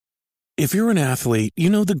If you're an athlete, you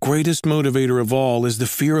know the greatest motivator of all is the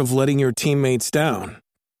fear of letting your teammates down.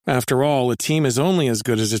 After all, a team is only as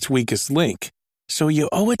good as its weakest link. So you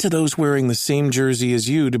owe it to those wearing the same jersey as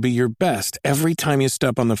you to be your best every time you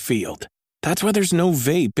step on the field. That's why there's no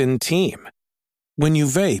vape in team. When you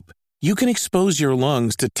vape, you can expose your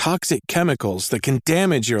lungs to toxic chemicals that can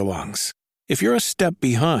damage your lungs. If you're a step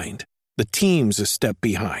behind, the team's a step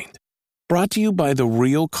behind. Brought to you by The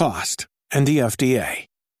Real Cost and the FDA.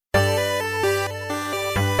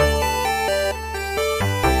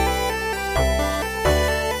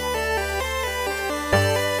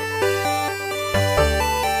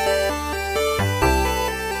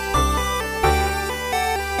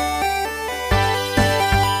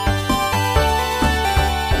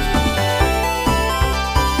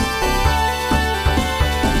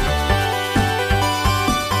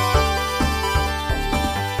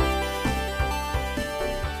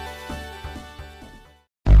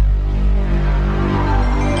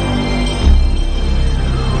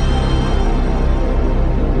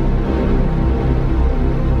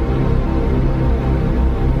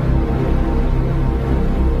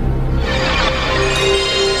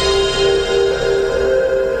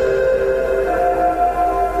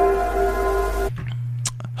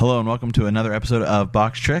 Hello and welcome to another episode of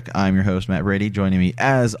Box Trick. I'm your host, Matt Brady. Joining me,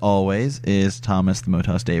 as always, is Thomas the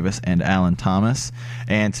Motos Davis and Alan Thomas.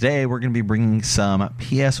 And today we're going to be bringing some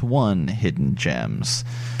PS1 hidden gems.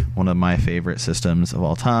 One of my favorite systems of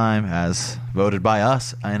all time, as voted by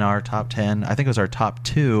us in our top 10. I think it was our top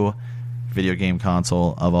 2 video game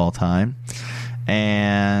console of all time.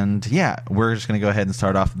 And yeah, we're just going to go ahead and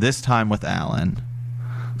start off this time with Alan.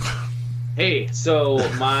 Hey, so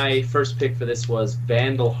my first pick for this was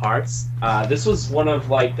Vandal Hearts. This was one of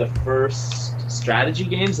the first strategy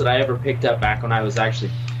games that I ever picked up back when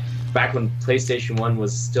PlayStation 1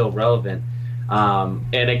 was still relevant.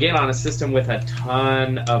 And again, on a system with a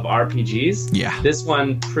ton of RPGs. Yeah. This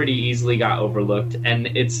one pretty easily got overlooked, and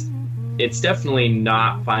it's definitely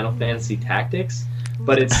not Final Fantasy Tactics,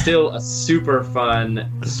 but it's still a super fun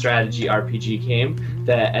strategy RPG game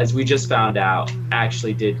that, as we just found out,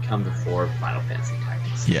 actually did come before Final Fantasy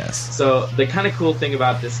Tactics. Yes. So the kind of cool thing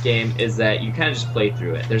about this game is that you kind of just play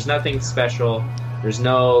through it. There's nothing special. There's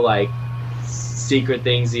no secret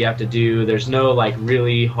things you have to do. There's no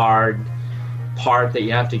really hard part that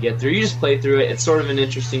you have to get through. You just play through it. It's sort of an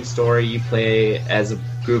interesting story. You play as a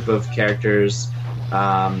group of characters.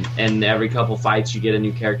 And every couple fights you get a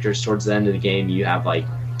new character. Towards the end of the game you have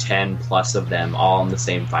 10 plus of them all in the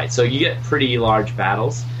same fight, so you get pretty large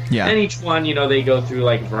battles. Yeah. And each one, they go through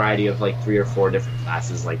a variety of 3 or 4 different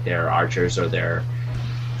classes, their archers or their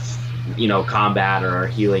combat or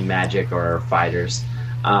healing magic or fighters.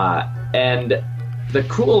 And the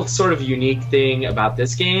cool sort of unique thing about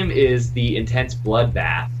this game is the intense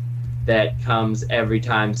bloodbath that comes every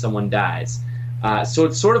time someone dies. So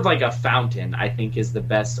it's sort of like a fountain, I think, is the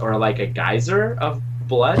best, or a geyser of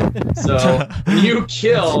blood. So when you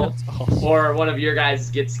kill, or one of your guys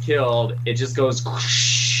gets killed, it just goes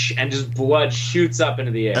whoosh, and just blood shoots up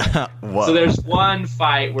into the air. So there's one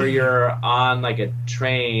fight where you're on a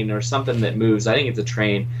train or something that moves. I think it's a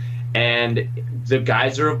train, and the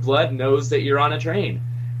geyser of blood knows that you're on a train,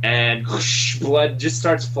 and whoosh, blood just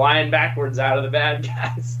starts flying backwards out of the bad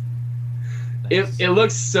guys. It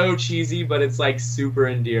looks so cheesy, but it's super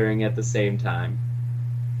endearing at the same time.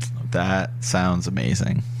 That sounds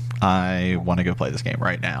amazing. I want to go play this game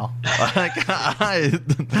right now. I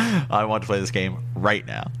want to play this game right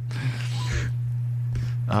now.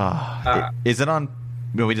 Is it on?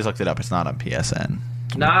 Well, we just looked it up. It's not on PSN.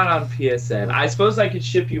 Not on PSN. I suppose I could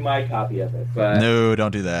ship you my copy of it, but no,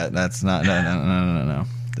 don't do that. That's not. No.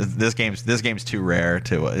 This game's too rare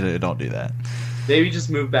to. Don't do that. Maybe just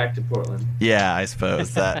move back to Portland. Yeah, I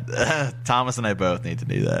suppose that Thomas and I both need to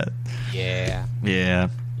do that. Yeah.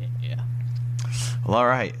 Well, all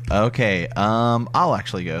right. Okay. I'll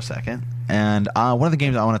actually go second. And one of the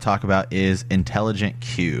games I want to talk about is Intelligent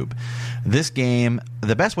Cube. This game,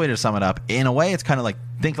 the best way to sum it up, in a way, it's kind of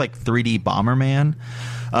think 3D Bomberman.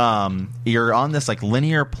 You're on this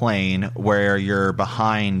linear plane where you're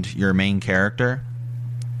behind your main character,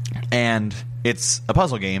 and it's a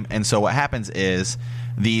puzzle game. And so what happens is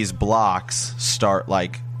these blocks start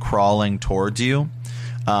crawling towards you.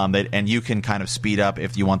 And you can kind of speed up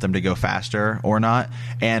if you want them to go faster or not.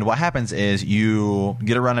 And what happens is you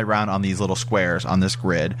get to run around on these little squares on this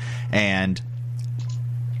grid, and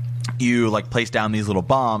you place down these little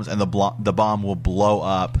bombs, and the bomb will blow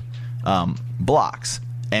up blocks.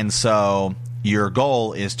 And so your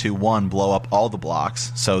goal is to blow up all the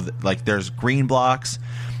blocks. So there's green blocks,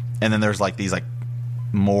 and then there's these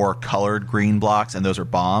more colored green blocks, and those are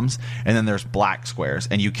bombs. And then there's black squares,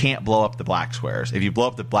 and you can't blow up the black squares. If you blow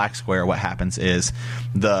up the black square, what happens is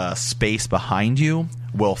the space behind you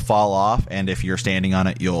will fall off, and if you're standing on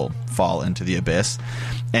it, you'll fall into the abyss.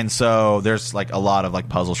 And so there's like a lot of like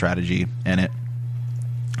puzzle strategy in it.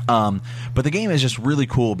 But the game is just really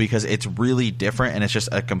cool because it's really different, and it's just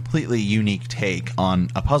a completely unique take on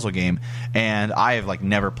a puzzle game. And I have like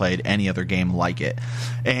never played any other game like it.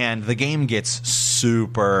 And the game gets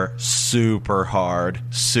super, super hard,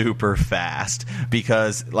 super fast,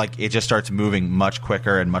 because like it just starts moving much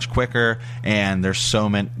quicker, and there's so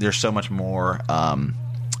much more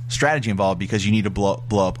strategy involved, because you need to blow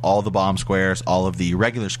up all the bomb squares, all of the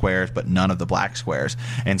regular squares, but none of the black squares.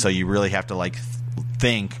 And so you really have to like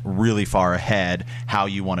think really far ahead how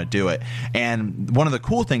you want to do it. And one of the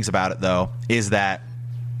cool things about it, though, is that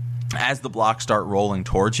as the blocks start rolling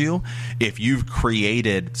towards you, if you've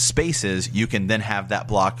created spaces, you can then have that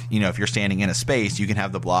block, if you're standing in a space, you can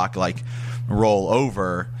have the block like roll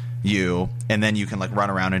over you, and then you can like run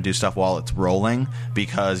around and do stuff while it's rolling,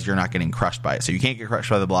 because you're not getting crushed by it. So you can't get crushed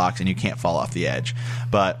by the blocks, and you can't fall off the edge.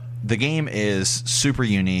 But the game is super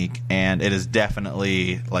unique, and it is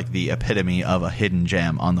definitely like the epitome of a hidden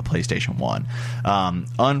gem on the PlayStation 1.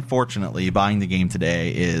 Unfortunately, buying the game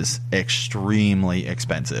today is extremely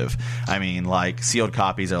expensive. I mean, like, sealed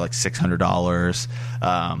copies are like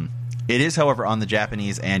 $600. It is, however, on the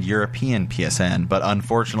Japanese and European PSN, but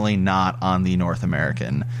unfortunately not on the North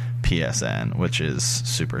American PSN, which is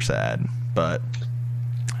super sad. But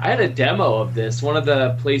I had a demo of this. One of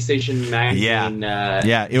the PlayStation magazine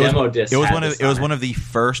demo discs. It was one of the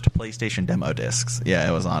first PlayStation demo discs. Yeah,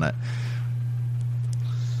 it was on it.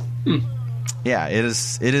 Yeah, it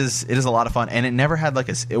is a lot of fun, and it never had like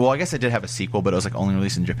I guess it did have a sequel, but it was like only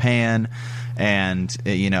released in Japan, and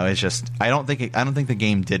it's just I don't think the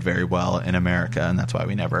game did very well in America, and that's why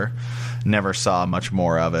we never saw much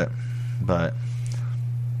more of it. But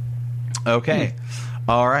okay.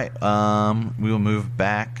 All right. We will move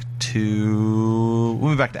back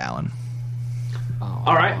to Alan.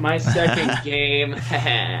 All right, my second game.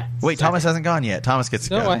 Wait, Thomas hasn't gone yet. Thomas gets to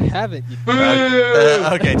go. No, I haven't.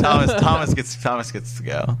 Okay, Thomas gets to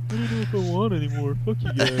go. I don't know if I want anymore. Fuck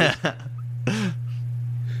you guys.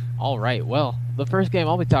 All right. Well, the first game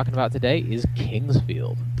I'll be talking about today is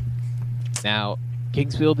Kingsfield. Now,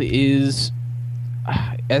 Kingsfield is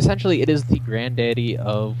essentially, it is the granddaddy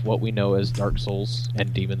of what we know as Dark Souls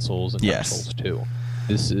and Demon Souls and Dark Souls 2.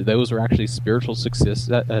 Those were actually spiritual successors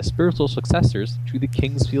to the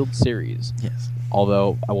Kingsfield series. Yes.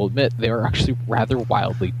 Although, I will admit, they are actually rather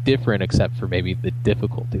wildly different, except for maybe the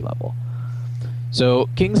difficulty level. So,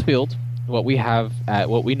 Kingsfield, what we know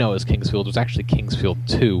as Kingsfield, was actually Kingsfield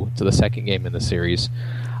 2, so the second game in the series.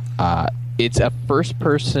 It's a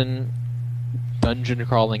first-person dungeon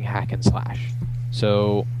crawling hack and slash.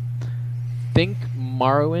 So, think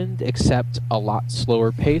Morrowind, except a lot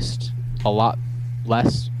slower paced, a lot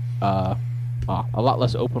less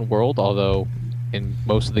open world. Although, in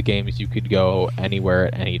most of the games, you could go anywhere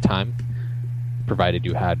at any time, provided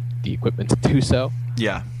you had the equipment to do so.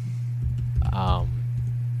 Yeah.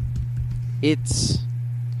 It's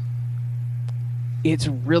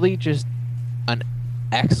really just an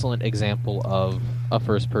excellent example of a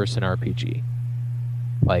first-person RPG.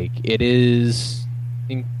 Like, it is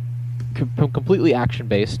completely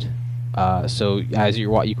action-based. So as you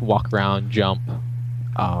can walk around, jump,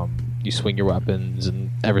 you swing your weapons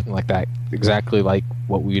and everything like that. Exactly like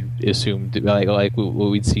what we'd assume, like what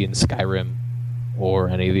we'd see in Skyrim or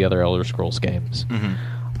any of the other Elder Scrolls games. Mm-hmm.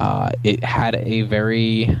 It had a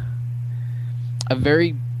very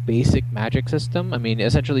basic magic system. I mean,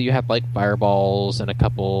 essentially you have like fireballs and a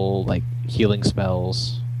couple like healing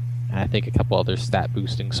spells, and I think a couple other stat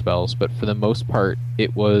boosting spells, but for the most part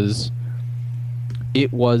it was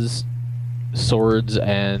swords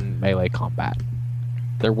and melee combat.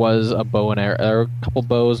 There was a bow and arrow, there were a couple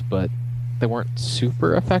bows, but they weren't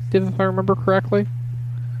super effective if I remember correctly.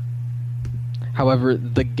 However,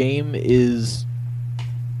 the game is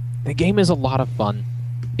a lot of fun.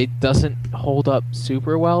 It doesn't hold up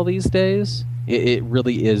super well these days. It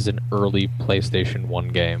really is an early PlayStation 1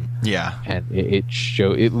 game. Yeah. And it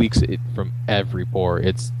leaks it from every pore.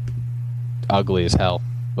 It's ugly as hell.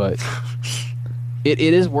 But it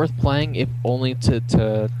is worth playing, if only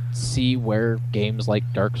to see where games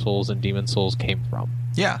like Dark Souls and Demon Souls came from.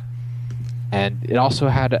 Yeah. And it also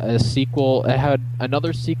had a sequel. It had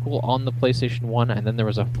another sequel on the PlayStation 1, and then there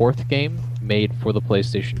was a fourth game made for the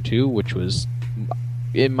PlayStation 2, which was,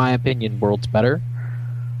 in my opinion, worlds better.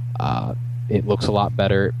 It looks a lot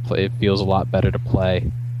better. It feels a lot better to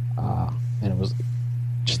play. And it was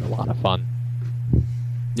just a lot of fun.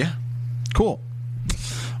 Yeah. Cool.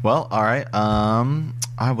 Well, all right.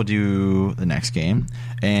 I will do the next game,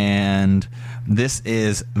 and this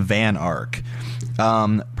is Van Ark.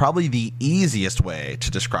 Probably the easiest way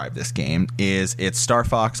to describe this game is it's Star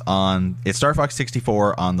Fox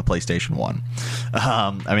 64 on the PlayStation 1.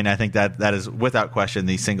 I mean, I think that is without question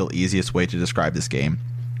the single easiest way to describe this game.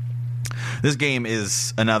 This game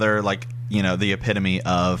is another, like, you know, the epitome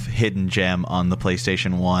of hidden gem on the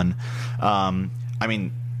PlayStation 1. I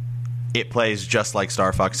mean, it plays just like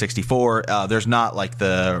Star Fox 64. There's not like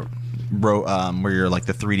the where you're like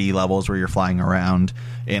the 3D levels where you're flying around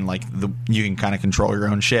and like you can kind of control your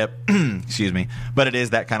own ship. Excuse me, but it is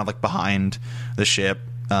that kind of like behind the ship,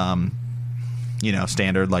 you know,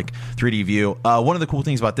 standard like 3D view. One of the cool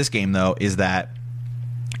things about this game though is that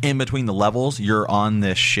in between the levels, you're on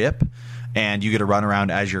this ship. And you get to run around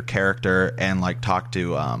as your character and like talk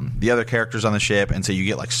to the other characters on the ship, and so you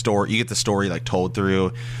get like the story like told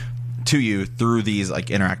to you through these like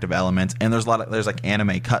interactive elements. And there's like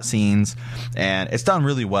anime cutscenes, and it's done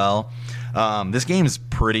really well. This game is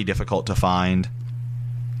pretty difficult to find.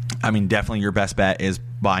 I mean, definitely your best bet is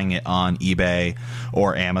buying it on eBay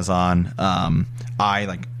or Amazon. I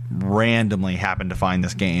like randomly happened to find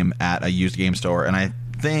this game at a used game store, and I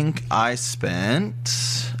think I spent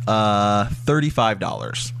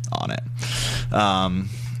 $35 on it.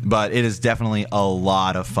 But it is definitely a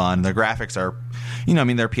lot of fun. The graphics are, you know, I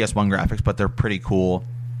mean, they're PS1 graphics, but they're pretty cool.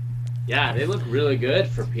 Yeah, they look really good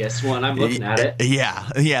for PS1. I'm looking at it. Yeah.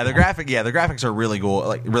 The graphics are really cool.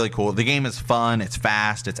 Like really cool. The game is fun. It's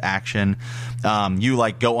fast. It's action. You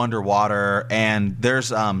like go underwater, and there's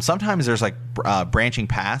sometimes there's like branching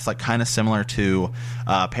paths, like kind of similar to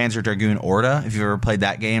Panzer Dragoon Orta. If you've ever played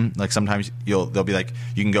that game, like sometimes they'll be like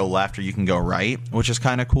you can go left or you can go right, which is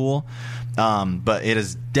kind of cool. But it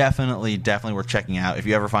is definitely worth checking out. If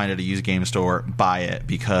you ever find it at a used game store, buy it,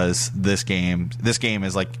 because this game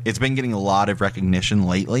is like, it's been getting a lot of recognition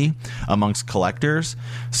lately amongst collectors.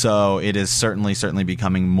 So it is certainly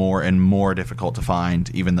becoming more and more difficult to find,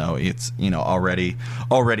 even though it's, you know, already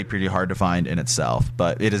pretty hard to find in itself.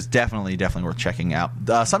 But it is definitely worth checking out.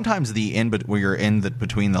 Sometimes where you're in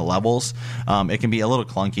between the levels, it can be a little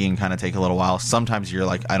clunky and kind of take a little while. Sometimes you're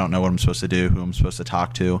like, I don't know what I'm supposed to do, who I'm supposed to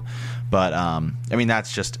talk to. But I mean,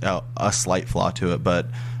 that's just a slight flaw to it. But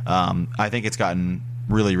I think it's gotten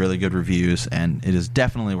really good reviews, and it is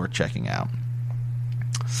definitely worth checking out.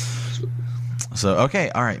 So okay,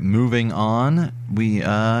 all right, moving on. We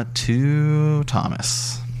to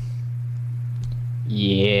Thomas.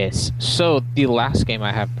 Yes. So the last game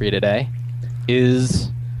I have for you today is,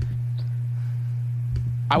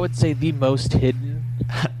 I would say, the most hidden.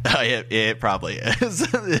 It probably is.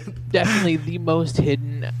 Definitely the most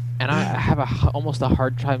hidden. And I have almost a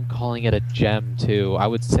hard time calling it a gem, too. I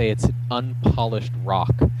would say it's an unpolished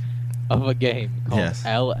rock of a game called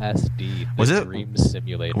LSD, the Dream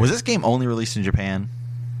Simulator. Was this game only released in Japan?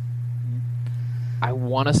 I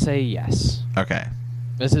want to say yes. Okay.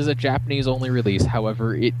 This is a Japanese-only release.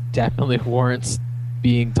 However, it definitely warrants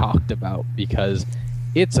being talked about because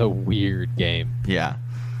it's a weird game. Yeah.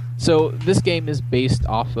 So this game is based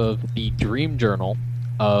off of the Dream Journal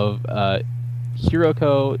of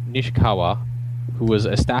Hiroko Nishikawa, who was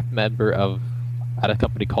a staff member at a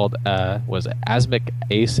company called Asmic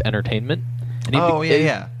Ace Entertainment. And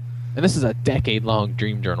And this is a decade-long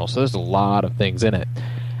Dream Journal, so there's a lot of things in it.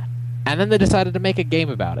 And then they decided to make a game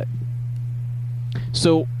about it.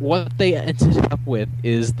 So what they ended up with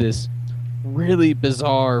is this really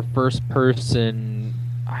bizarre first-person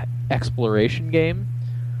exploration game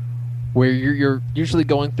where you're usually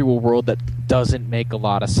going through a world that doesn't make a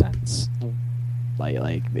lot of sense.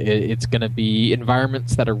 Like it's going to be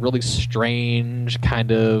environments that are really strange,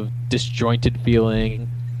 kind of disjointed feeling.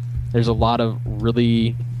 There's a lot of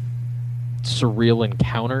really surreal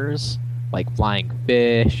encounters, like flying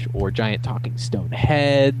fish or giant talking stone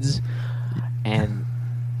heads. And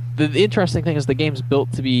the interesting thing is the game's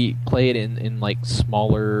built to be played in like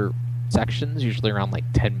smaller sections, usually around like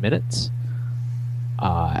 10 minutes.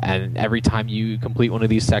 And every time you complete one of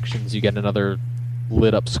these sections, you get another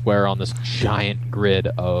lit up square on this giant grid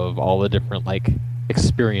of all the different like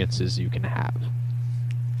experiences you can have.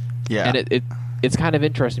 Yeah. And it's kind of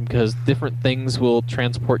interesting because different things will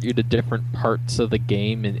transport you to different parts of the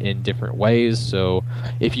game in different ways. So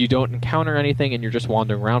if you don't encounter anything and you're just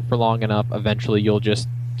wandering around for long enough, eventually you'll just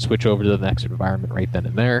switch over to the next environment right then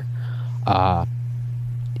and there.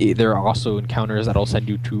 There are also encounters that'll send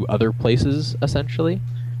you to other places, essentially.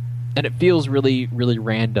 And it feels really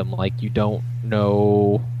random, like you don't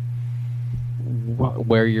know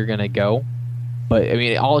where you're going to go. But, I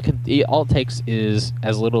mean, all it takes is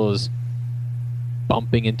as little as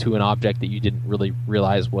bumping into an object that you didn't really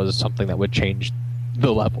realize was something that would change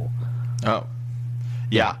the level. Oh.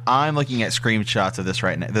 Yeah, I'm looking at screenshots of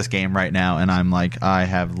this game right now, and I'm like, I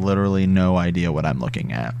have literally no idea what I'm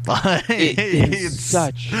looking at. It is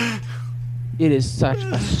such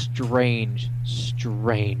a strange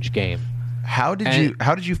game. How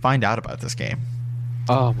did you find out about this game?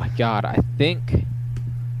 Oh my god, I think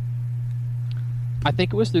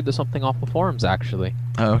it was through the Something Awful forums, actually.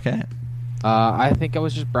 Oh, okay. I think I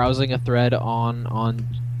was just browsing a thread on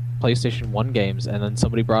PlayStation 1 games, and then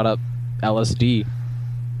somebody brought up LSD,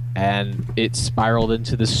 and it spiraled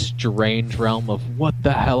into this strange realm of what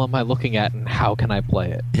the hell am I looking at, and how can I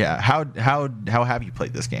play it? Yeah, how have you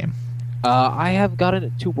played this game? I have gotten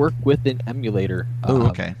it to work with an emulator. Oh,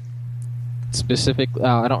 okay.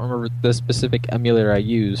 I don't remember the specific emulator I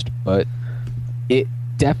used, but it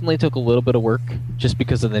definitely took a little bit of work just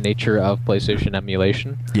because of the nature of PlayStation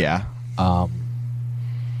emulation. Yeah. But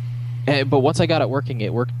once I got it working,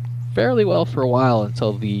 it worked fairly well for a while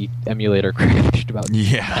until the emulator crashed about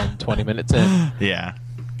 10-20 minutes in. Yeah.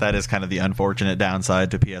 That is kind of the unfortunate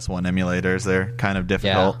downside to PS1 emulators. They're kind of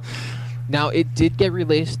difficult. Yeah. Now, it did get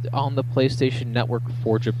released on the PlayStation Network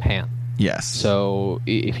for Japan. Yes. So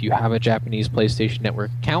if you have a Japanese PlayStation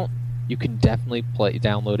Network account, you can definitely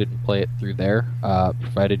download it and play it through there,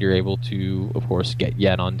 provided you're able to, of course, get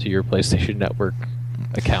yen onto your PlayStation Network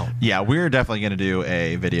account. Yeah, we're definitely going to do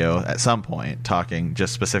a video at some point talking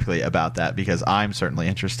just specifically about that, because I'm certainly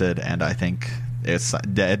interested, and I think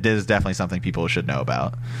it is definitely something people should know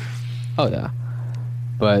about. Oh, yeah.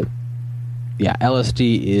 But, yeah,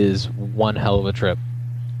 LSD is one hell of a trip.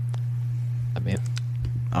 I mean...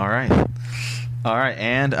 All right,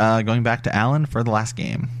 and going back to Alan for the last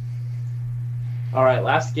game. All right,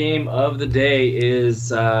 last game of the day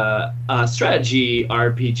is a strategy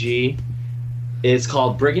RPG. It's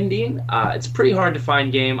called Brigandine. It's a pretty hard to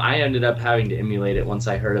find game. I ended up having to emulate it once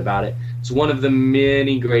I heard about it. It's one of the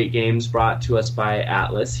many great games brought to us by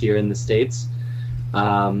Atlas here in the States.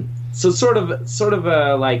 So sort of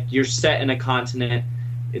like you're set in a continent.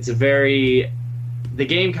 It's the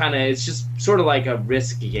game kind of, it's just sort of like a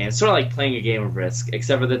Risk game. It's sort of like playing a game of Risk,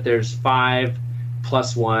 except for that there's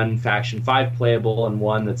 5+1 faction, 5 playable and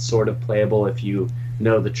 1 that's sort of playable if you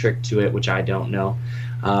know the trick to it, which I don't know.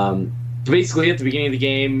 Basically, at the beginning of the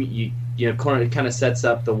game, it kind of sets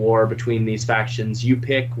up the war between these factions. You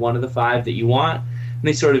pick one of the 5 that you want, and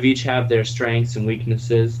they sort of each have their strengths and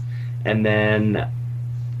weaknesses, and then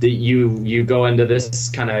you go into this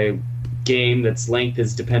kind of game that's length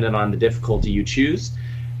is dependent on the difficulty you choose,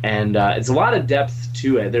 and it's a lot of depth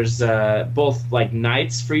to it. There's both like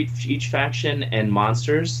knights for each faction and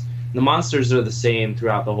monsters. The monsters are the same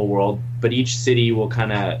throughout the whole world, but each city will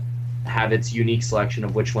kind of have its unique selection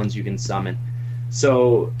of which ones you can summon.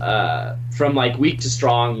 So from like weak to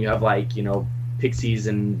strong, you have like pixies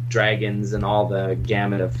and dragons and all the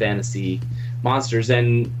gamut of fantasy monsters,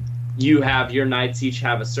 and you have your knights each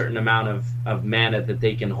have a certain amount of mana that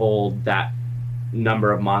they can hold that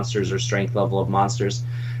number of monsters or strength level of monsters.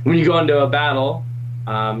 When you go into a battle,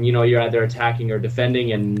 you're either attacking or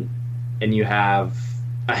defending, and you have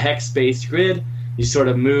a hex-based grid. You sort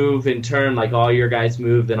of move in turn, like all your guys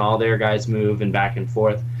move, then all their guys move, and back and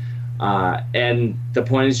forth. And the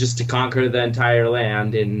point is just to conquer the entire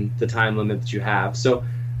land in the time limit that you have. So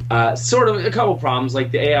sort of a couple problems,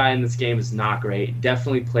 like the AI in this game is not great.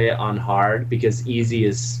 Definitely play it on hard, because easy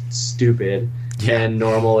is stupid, and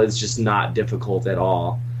normal is just not difficult at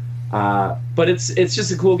all. But it's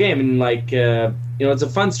just a cool game, and like it's a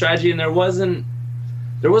fun strategy, and there wasn't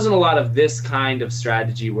a lot of this kind of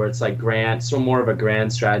strategy where it's like more of a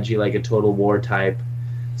grand strategy, like a Total War type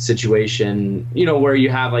situation, where you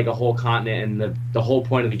have like a whole continent and the whole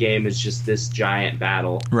point of the game is just this giant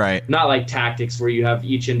battle. Right. Not like Tactics where you have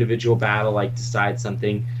each individual battle like decide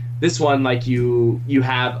something. This one, like you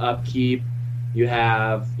have upkeep, you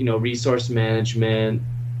have resource management.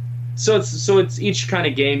 So it's each kind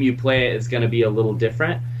of game you play is going to be a little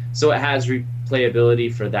different. So it has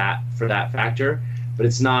replayability for that factor, but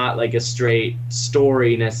it's not like a straight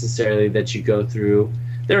story necessarily that you go through.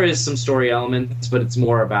 There is some story elements, but it's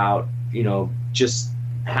more about, just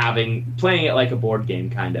playing it like a board game,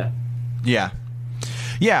 kind of. Yeah.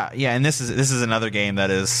 And this is another game that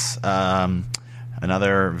is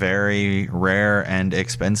another very rare and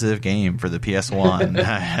expensive game for the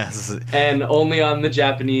PS1. And only on the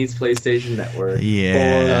Japanese PlayStation Network.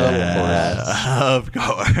 Yeah, of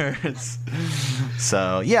course.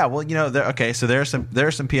 So yeah, well, so there are some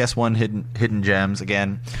PS1 hidden gems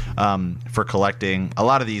again for collecting. A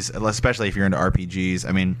lot of these, especially if you're into RPGs.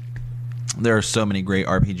 I mean, There are so many great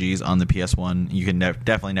RPGs on the PS1. You can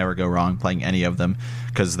definitely never go wrong playing any of them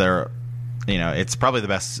because they're, it's probably the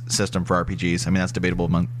best system for RPGs. I mean, that's debatable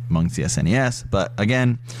amongst the SNES. But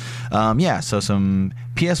again, so some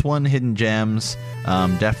PS1 hidden gems,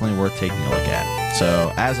 definitely worth taking a look at.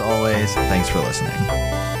 So as always, thanks for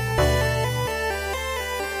listening.